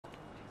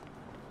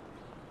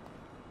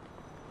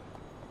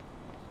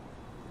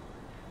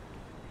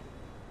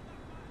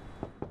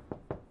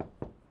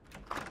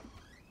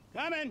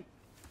Come in.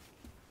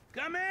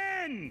 Come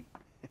in!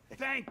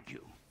 Thank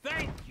you,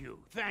 thank you,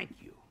 thank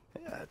you.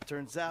 Yeah, it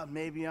turns out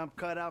maybe I'm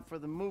cut out for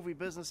the movie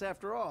business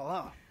after all,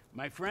 huh?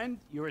 My friend,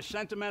 you're a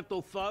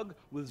sentimental thug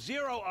with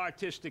zero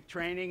artistic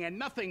training and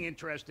nothing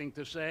interesting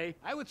to say.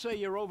 I would say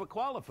you're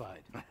overqualified.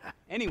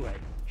 Anyway,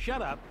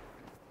 shut up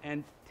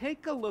and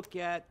take a look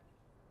at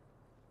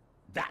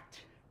that.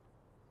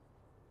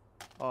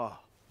 Oh.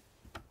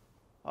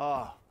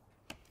 Oh.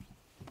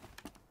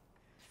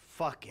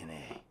 Fucking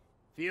A.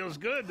 Feels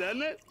good,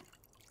 doesn't it?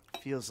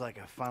 Feels like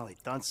I've finally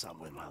done something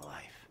with my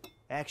life.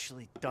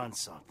 Actually done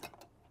something.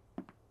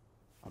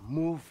 A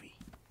movie.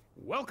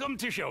 Welcome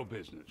to show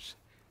business.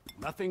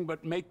 Nothing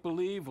but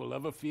make-believe will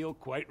ever feel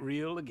quite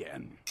real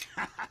again.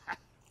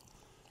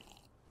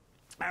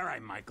 All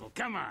right, Michael,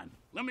 come on.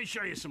 Let me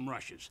show you some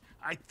rushes.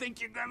 I think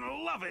you're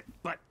gonna love it,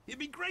 but it'd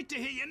be great to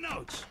hear your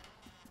notes.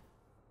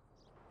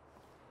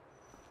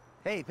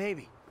 Hey,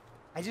 baby.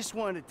 I just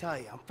wanted to tell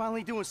you, I'm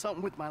finally doing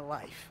something with my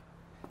life.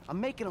 I'm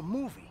making a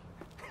movie.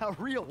 A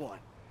real one.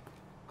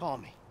 Call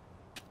me.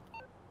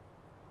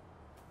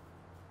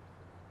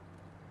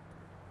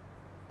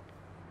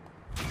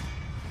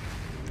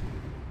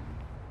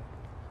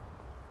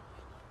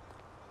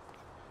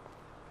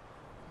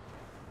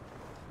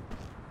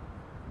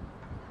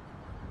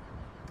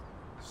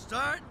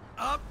 Start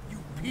up, you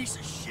piece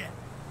of shit!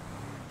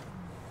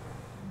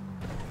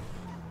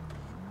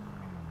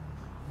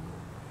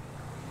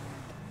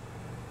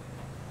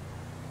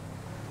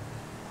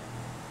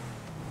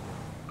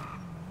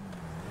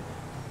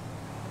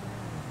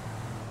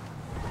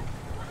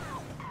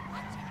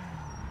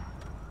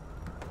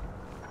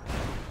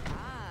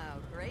 Wow,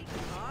 great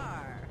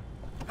car.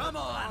 Come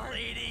on,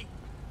 lady!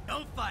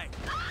 Don't fight!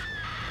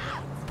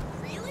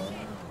 Really?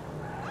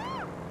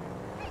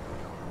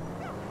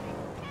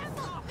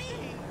 Stop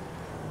me!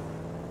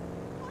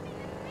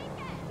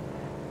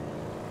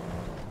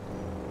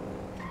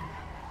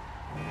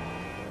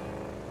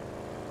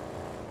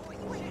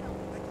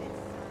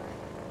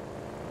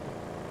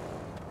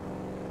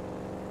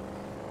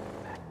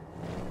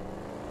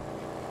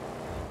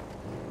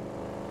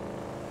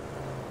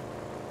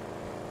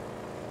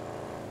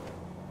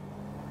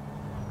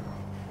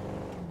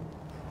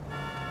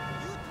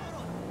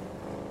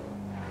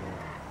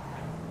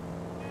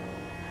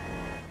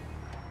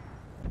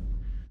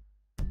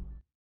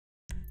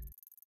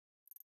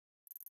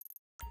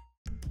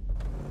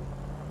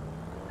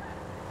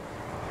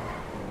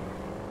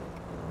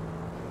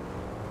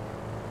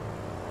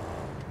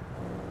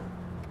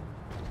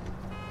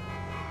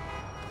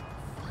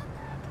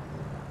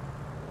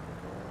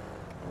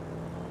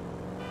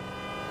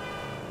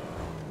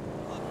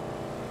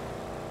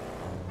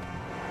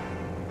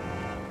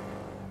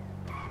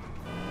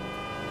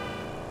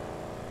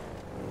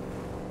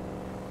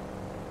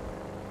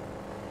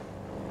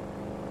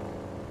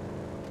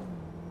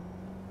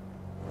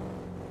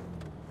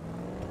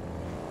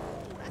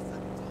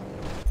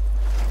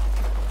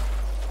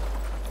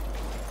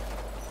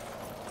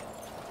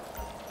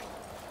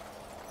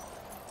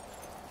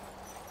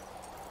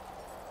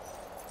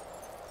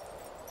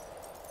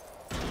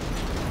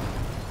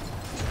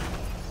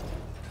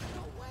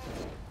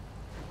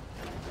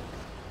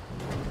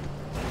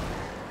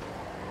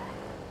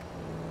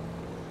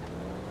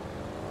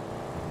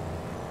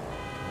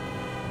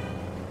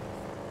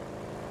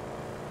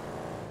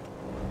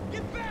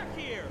 Get back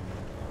here!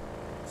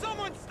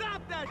 Someone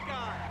stop that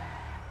guy!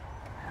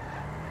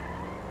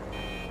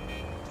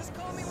 Just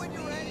call me when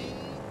you're ready.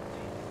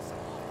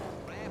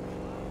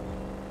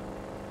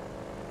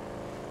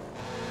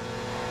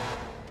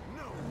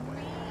 No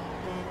way.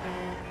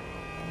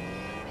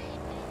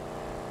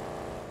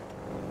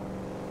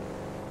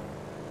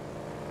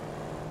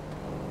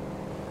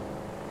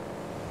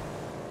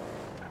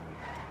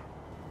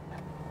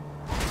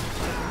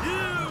 Gee,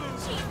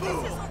 this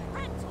is a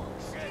rental.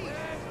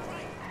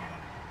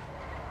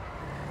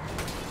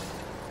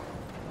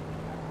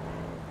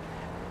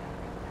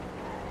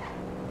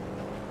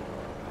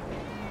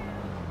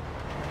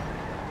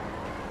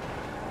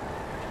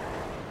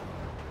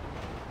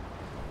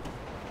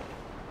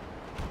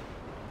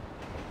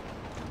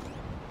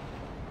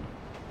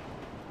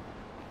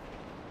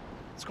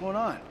 What's going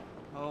on?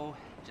 Oh,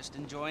 just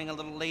enjoying a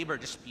little labor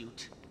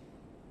dispute.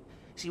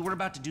 See, we're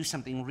about to do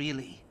something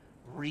really,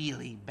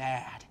 really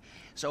bad.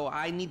 So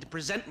I need to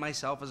present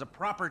myself as a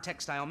proper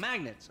textile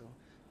magnate,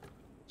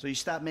 So you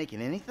stopped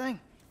making anything?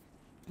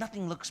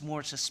 nothing looks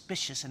more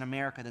suspicious in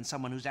America than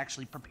someone who's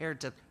actually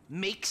prepared to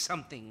make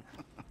something.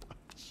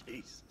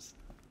 Jesus.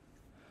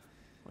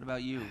 What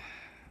about you?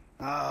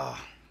 Oh.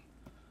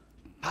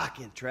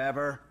 Fucking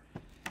Trevor.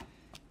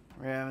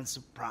 We're having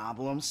some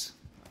problems.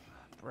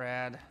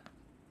 Brad.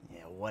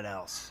 Yeah, what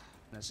else?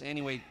 Yes,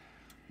 anyway,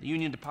 the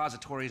Union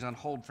Depository is on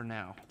hold for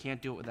now.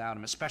 Can't do it without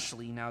him,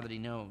 especially now that he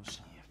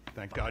knows.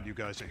 Thank God you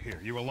guys are here.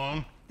 You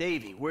alone?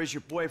 Davey, where's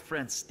your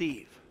boyfriend,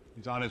 Steve?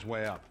 He's on his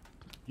way up.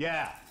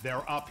 Yeah,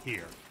 they're up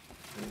here.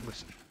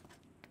 Listen,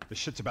 the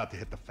shit's about to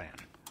hit the fan.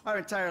 Our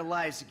entire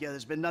lives together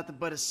has been nothing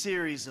but a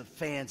series of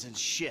fans and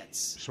shits.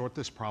 Sort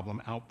this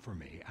problem out for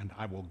me, and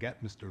I will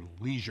get Mr.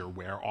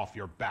 Leisureware off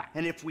your back.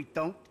 And if we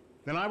don't?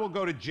 Then I will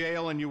go to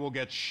jail and you will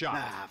get shot.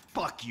 Ah,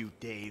 fuck you,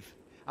 Dave.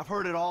 I've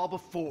heard it all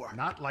before.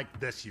 Not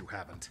like this, you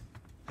haven't.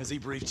 Has he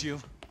briefed you?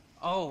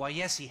 Oh, why,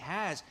 yes, he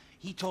has.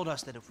 He told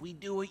us that if we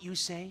do what you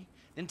say,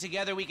 then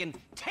together we can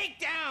take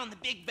down the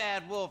big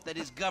bad wolf that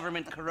is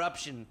government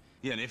corruption.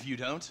 Yeah, and if you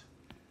don't,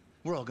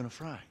 we're all gonna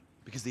fry,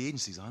 because the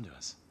agency's onto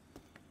us.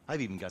 I've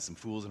even got some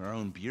fools in our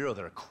own bureau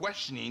that are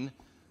questioning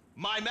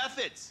my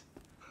methods.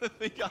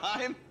 Think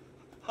I'm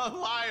a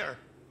liar,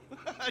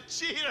 a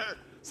cheater,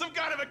 some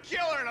kind of a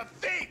killer and a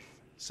thief.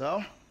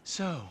 So?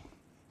 So,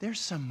 there's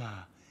some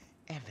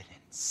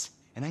evidence,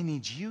 and I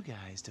need you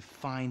guys to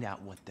find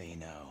out what they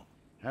know.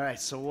 All right,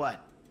 so what?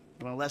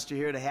 You want Lester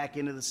here to hack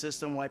into the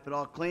system, wipe it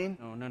all clean?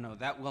 No,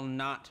 that will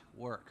not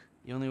work.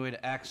 The only way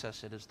to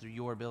access it is through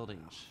your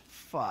buildings.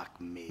 Fuck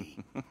me.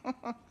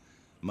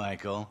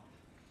 Michael,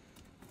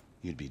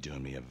 you'd be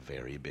doing me a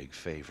very big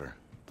favor.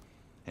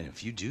 And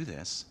if you do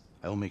this,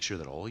 I will make sure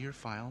that all your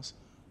files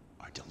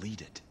are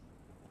deleted.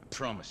 I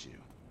promise you.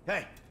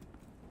 Hey,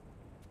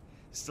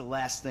 it's the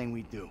last thing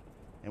we do,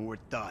 and we're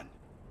done.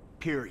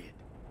 Period.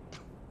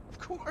 Of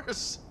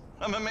course.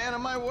 I'm a man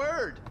of my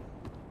word.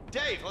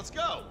 Dave, let's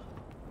go.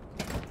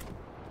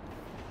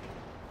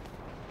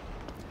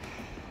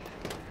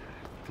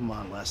 Come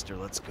on, Lester,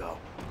 let's go.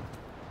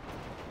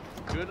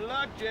 Good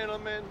luck,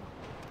 gentlemen.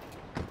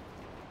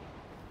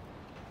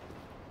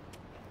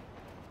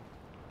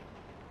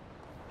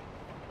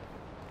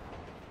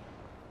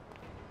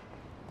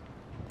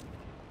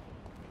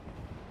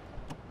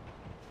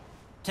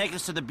 Take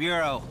us to the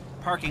bureau.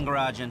 Parking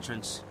garage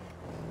entrance.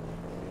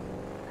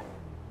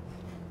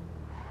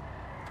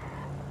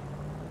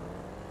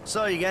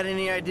 So, you got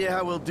any idea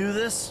how we'll do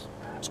this?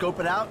 Scope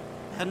it out?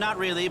 Not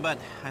really, but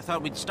I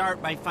thought we'd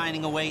start by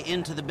finding a way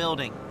into the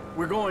building.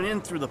 We're going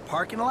in through the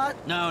parking lot?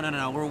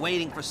 No. We're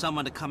waiting for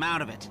someone to come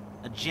out of it.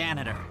 A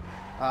janitor.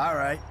 All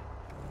right.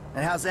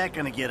 And how's that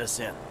gonna get us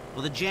in?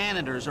 Well, the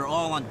janitors are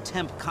all on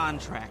temp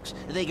contracts.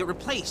 They get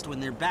replaced when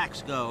their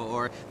backs go,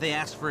 or they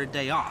ask for a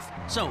day off.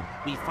 So,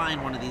 we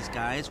find one of these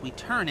guys, we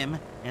turn him,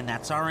 and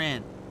that's our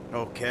in.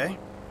 Okay.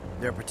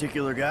 There a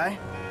particular guy?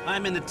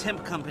 I'm in the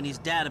temp company's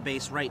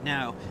database right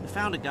now. I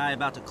found a guy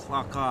about to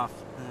clock off.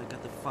 I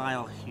got the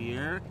file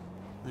here.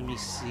 Let me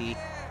see.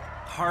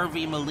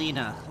 Harvey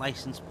Molina,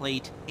 license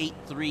plate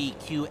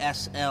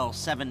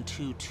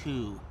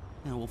 83QSL722.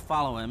 And we'll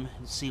follow him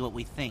and see what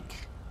we think.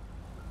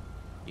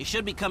 You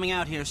should be coming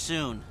out here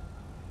soon.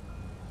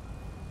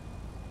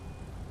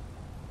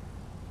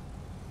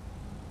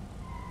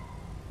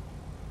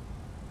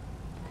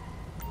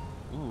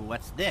 Ooh,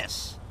 what's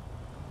this?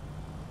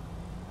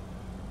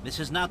 This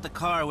is not the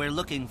car we're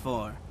looking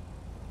for.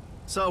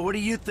 So, what do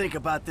you think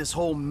about this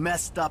whole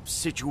messed up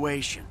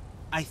situation?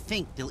 I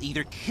think they'll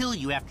either kill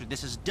you after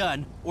this is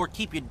done, or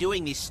keep you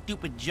doing these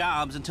stupid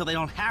jobs until they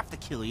don't have to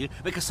kill you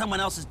because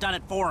someone else has done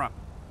it for them.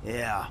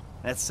 Yeah,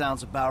 that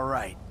sounds about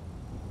right.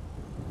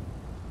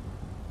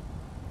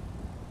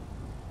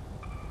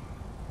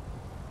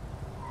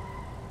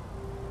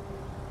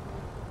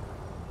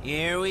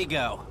 Here we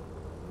go.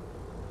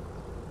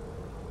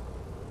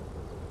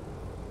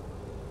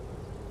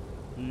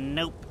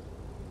 Nope.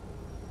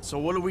 So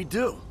what do we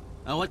do?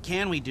 Oh, what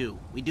can we do?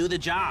 We do the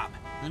job.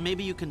 And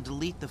maybe you can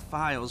delete the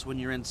files when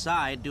you're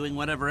inside doing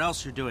whatever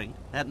else you're doing.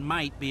 That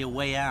might be a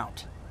way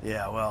out.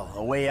 Yeah, well,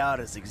 a way out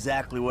is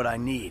exactly what I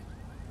need.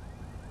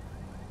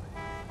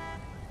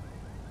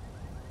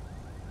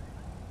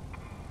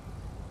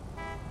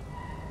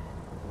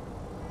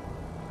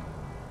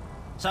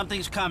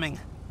 Something's coming.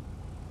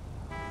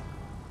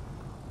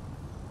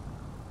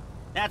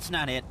 That's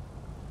not it.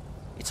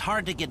 It's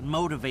hard to get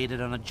motivated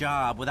on a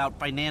job without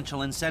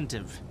financial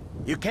incentive.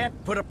 You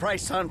can't put a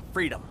price on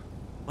freedom.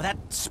 Well, that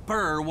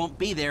spur won't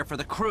be there for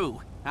the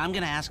crew. I'm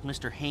gonna ask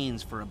Mr.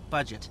 Haynes for a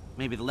budget.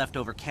 Maybe the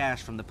leftover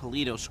cash from the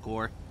Polito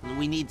score.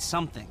 We need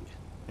something.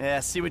 Yeah,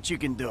 see what you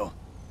can do.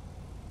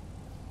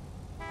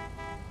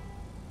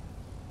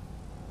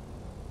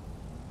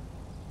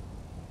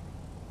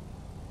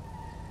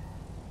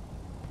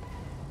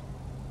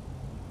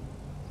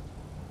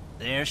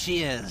 There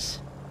she is.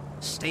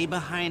 Stay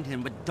behind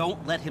him, but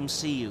don't let him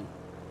see you.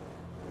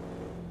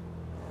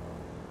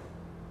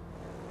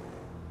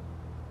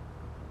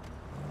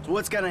 So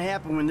what's gonna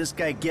happen when this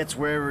guy gets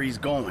wherever he's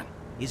going?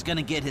 He's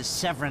gonna get his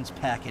severance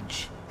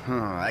package.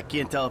 I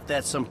can't tell if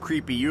that's some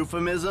creepy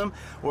euphemism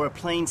or a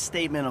plain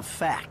statement of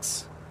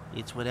facts.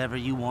 It's whatever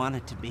you want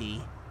it to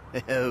be.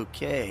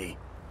 Okay.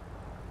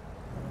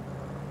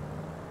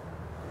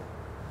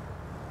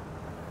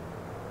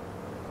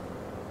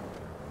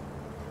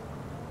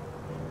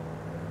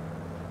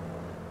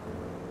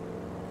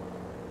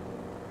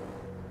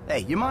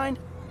 Hey, you mind?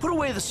 Put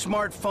away the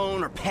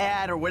smartphone or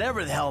pad or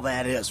whatever the hell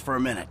that is for a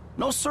minute.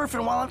 No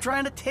surfing while I'm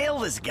trying to tail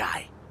this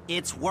guy.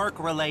 It's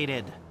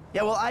work-related.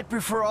 Yeah, well, I'd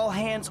prefer all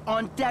hands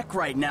on deck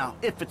right now,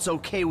 if it's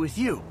okay with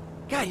you.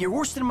 God, you're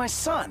worse than my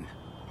son.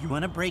 You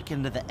want to break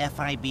into the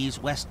FIB's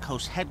West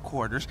Coast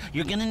headquarters,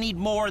 you're gonna need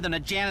more than a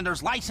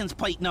janitor's license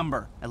plate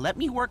number. And let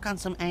me work on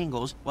some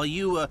angles while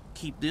you,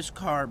 keep this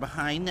car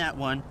behind that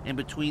one and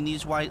between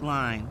these white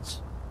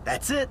lines.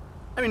 That's it.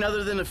 I mean,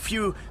 other than a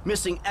few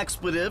missing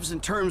expletives in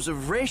terms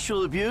of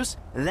racial abuse,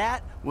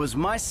 that was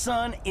my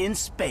son in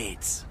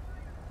spades.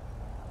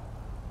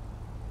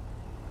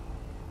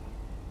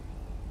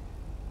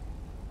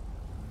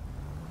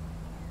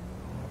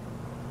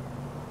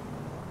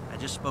 I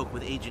just spoke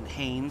with Agent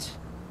Haynes.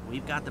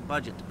 We've got the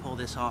budget to pull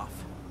this off.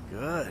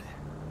 Good.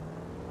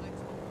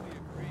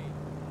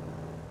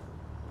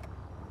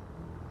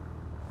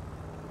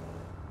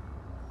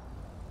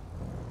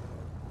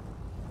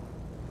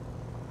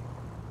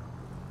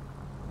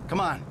 Come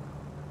on.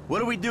 What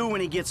do we do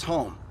when he gets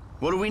home?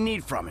 What do we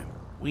need from him?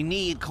 We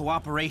need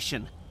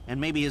cooperation,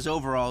 and maybe his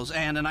overalls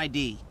and an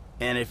ID.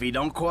 And if he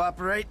don't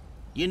cooperate?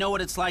 You know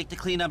what it's like to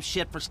clean up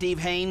shit for Steve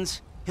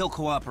Haynes? He'll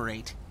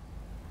cooperate.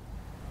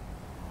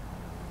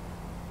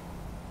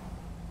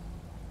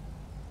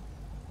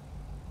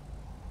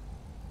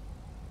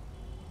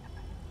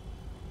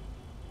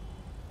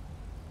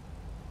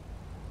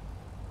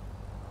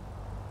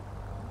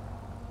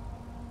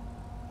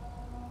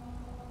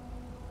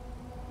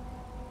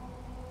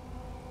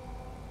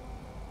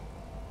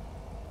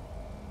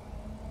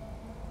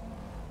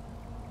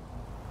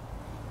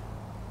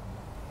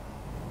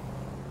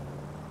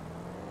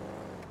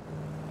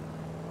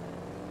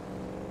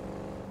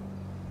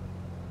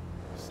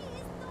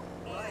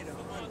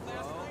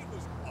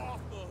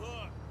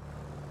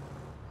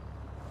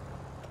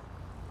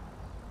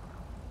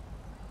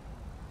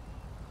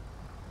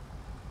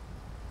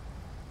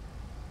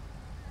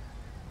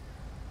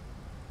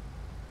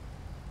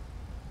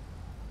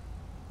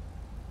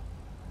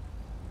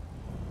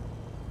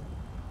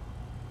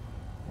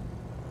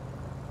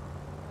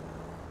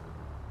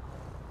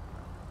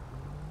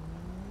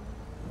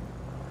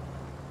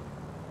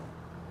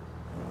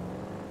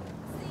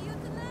 See you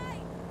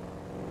tonight.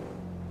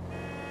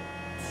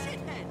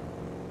 Shithead.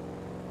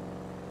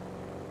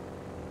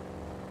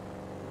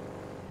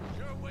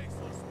 You're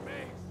wasting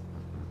space.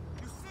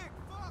 You sick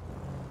fuck?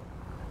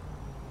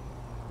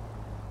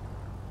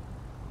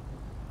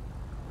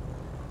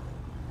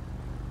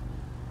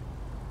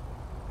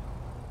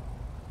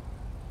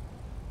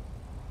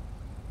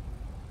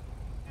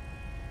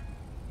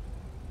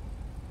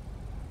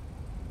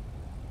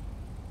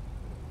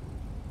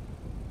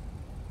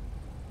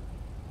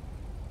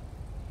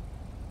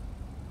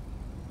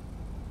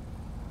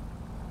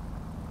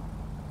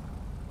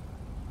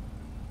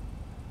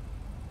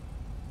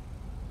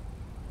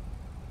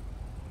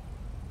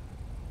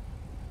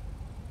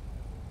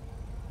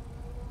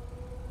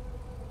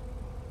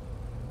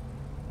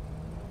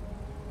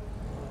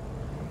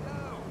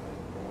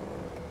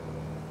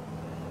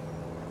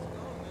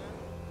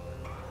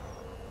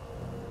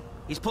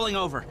 He's pulling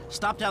over.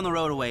 Stop down the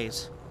road a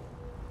ways.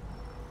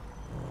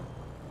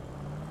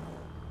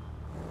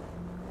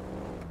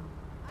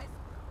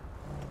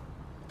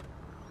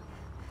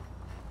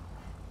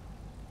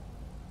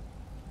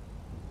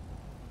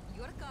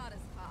 Your car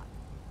is hot.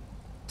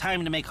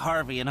 Time to make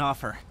Harvey an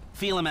offer.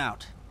 Feel him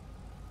out.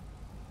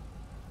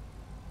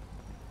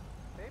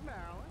 Hey,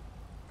 Marilyn.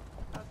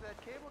 How's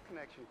that cable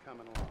connection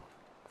coming along?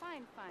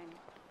 Fine, fine.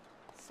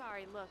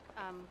 Sorry, look,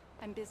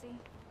 I'm busy.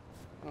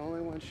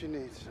 Only when she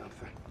needs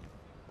something.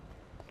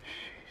 Jesus.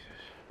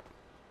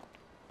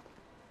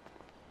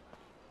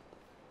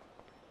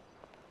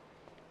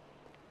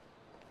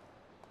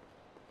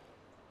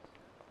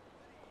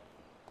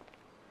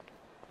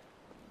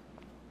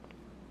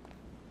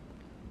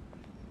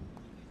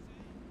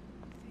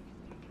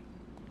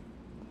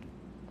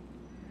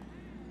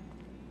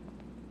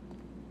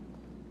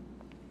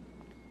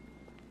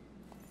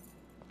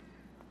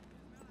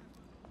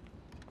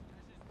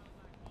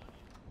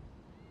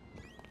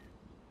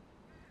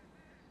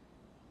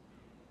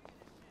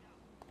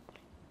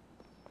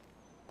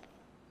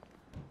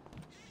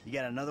 You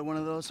got another one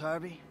of those,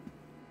 Harvey?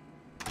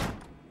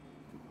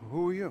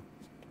 Who are you?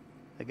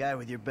 The guy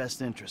with your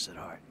best interests at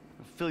heart.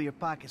 Fill your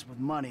pockets with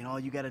money, and all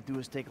you gotta do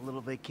is take a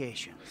little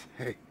vacation.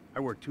 Hey, I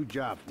work 2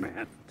 jobs, man.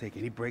 I'll take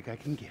any break I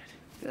can get.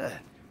 Good.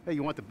 Hey,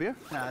 you want the beer?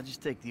 Nah,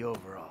 just take the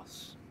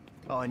overalls.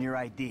 Oh, and your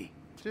ID.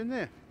 It's in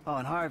there. Oh,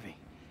 and Harvey.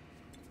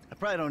 I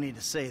probably don't need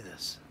to say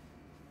this,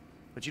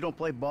 but you don't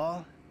play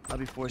ball, I'll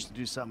be forced to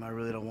do something I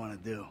really don't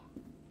want to do.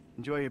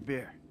 Enjoy your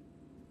beer.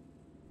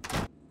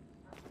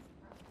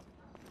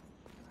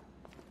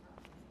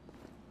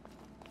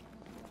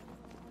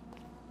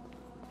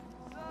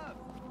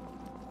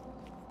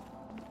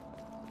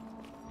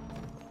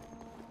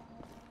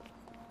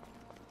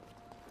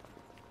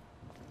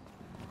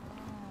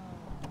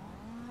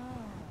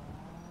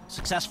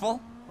 Successful?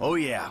 Oh,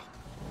 yeah.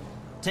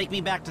 Take me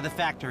back to the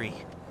factory.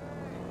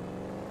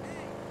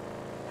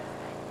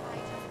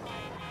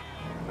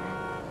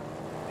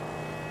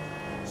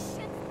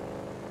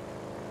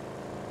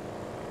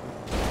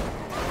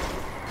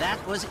 That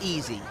was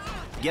easy.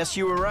 Guess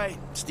you were right.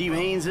 Steve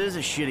Haynes is a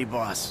shitty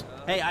boss.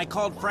 Hey, I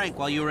called Frank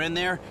while you were in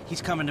there.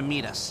 He's coming to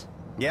meet us.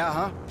 Yeah,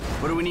 huh?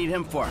 What do we need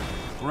him for?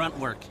 Grunt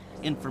work,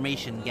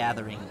 information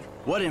gathering.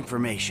 What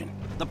information?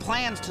 The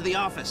plans to the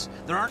office.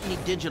 There aren't any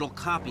digital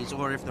copies,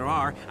 or if there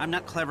are, I'm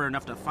not clever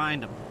enough to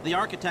find them. The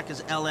architect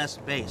is LS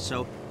based,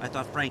 so I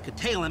thought Frank could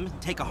tail him and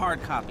take a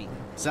hard copy.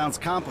 Sounds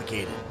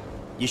complicated.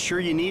 You sure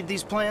you need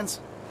these plans?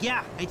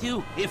 Yeah, I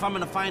do. If I'm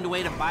gonna find a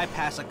way to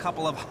bypass a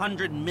couple of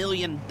 $100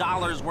 million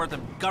worth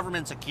of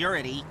government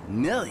security.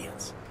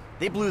 Millions?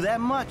 They blew that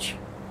much?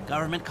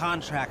 Government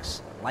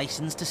contracts,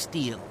 license to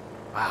steal.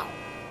 Wow.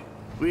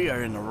 We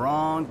are in the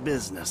wrong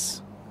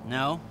business.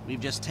 No, we've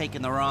just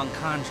taken the wrong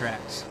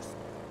contracts.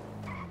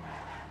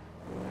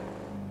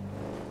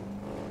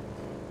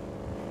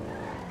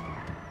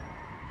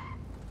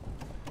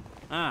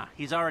 Ah,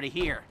 he's already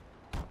here.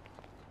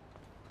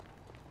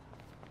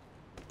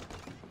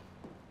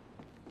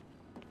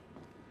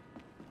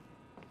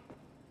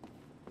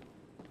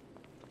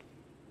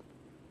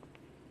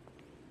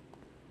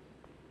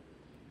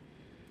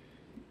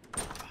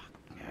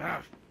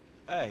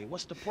 Hey,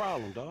 what's the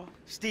problem, dawg?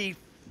 Steve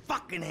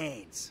fucking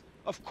Haynes.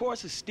 Of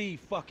course it's Steve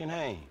fucking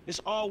Haynes.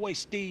 It's always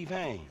Steve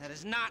Haynes. That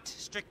is not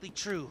strictly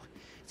true.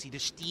 It's either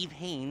Steve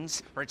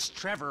Haynes, or it's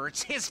Trevor, or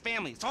it's his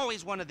family. It's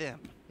always one of them.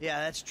 Yeah,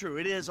 that's true.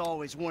 It is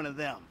always one of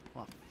them.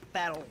 A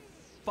fat old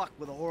fuck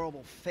with a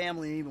horrible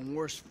family and even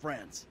worse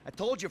friends. I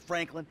told you,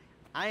 Franklin,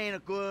 I ain't a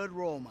good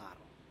role model.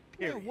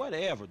 Period. Man,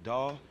 whatever,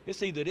 dawg.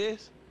 It's either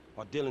this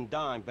or dealing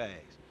dime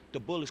bags. The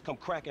bullets come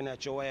cracking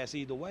at your ass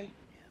either way.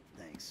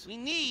 Yeah, thanks. We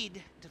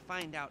need to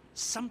find out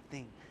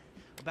something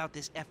about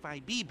this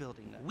FIB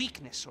building, a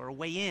weakness or a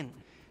way in.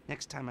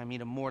 Next time I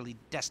meet a morally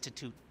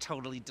destitute,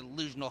 totally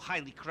delusional,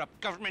 highly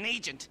corrupt government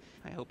agent,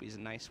 I hope he's a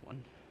nice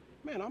one.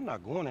 Man, I'm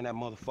not going in that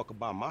motherfucker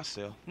by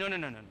myself. No.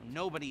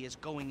 Nobody is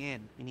going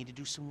in. We need to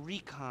do some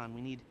recon.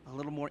 We need a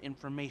little more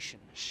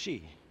information.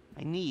 Shit.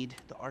 I need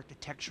the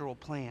architectural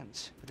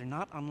plans, but they're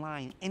not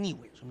online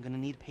anywhere, so I'm gonna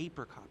need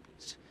paper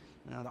copies.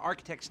 Now, the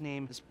architect's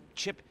name is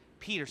Chip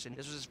Peterson.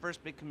 This was his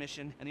first big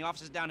commission, and the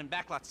office is down in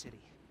Backlot City.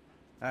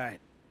 All right.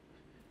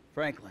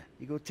 Franklin,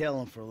 you go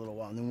tail him for a little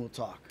while, and then we'll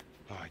talk.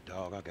 All right,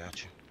 dawg, I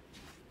got you.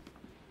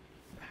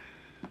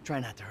 Try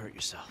not to hurt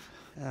yourself.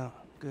 Oh,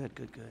 good.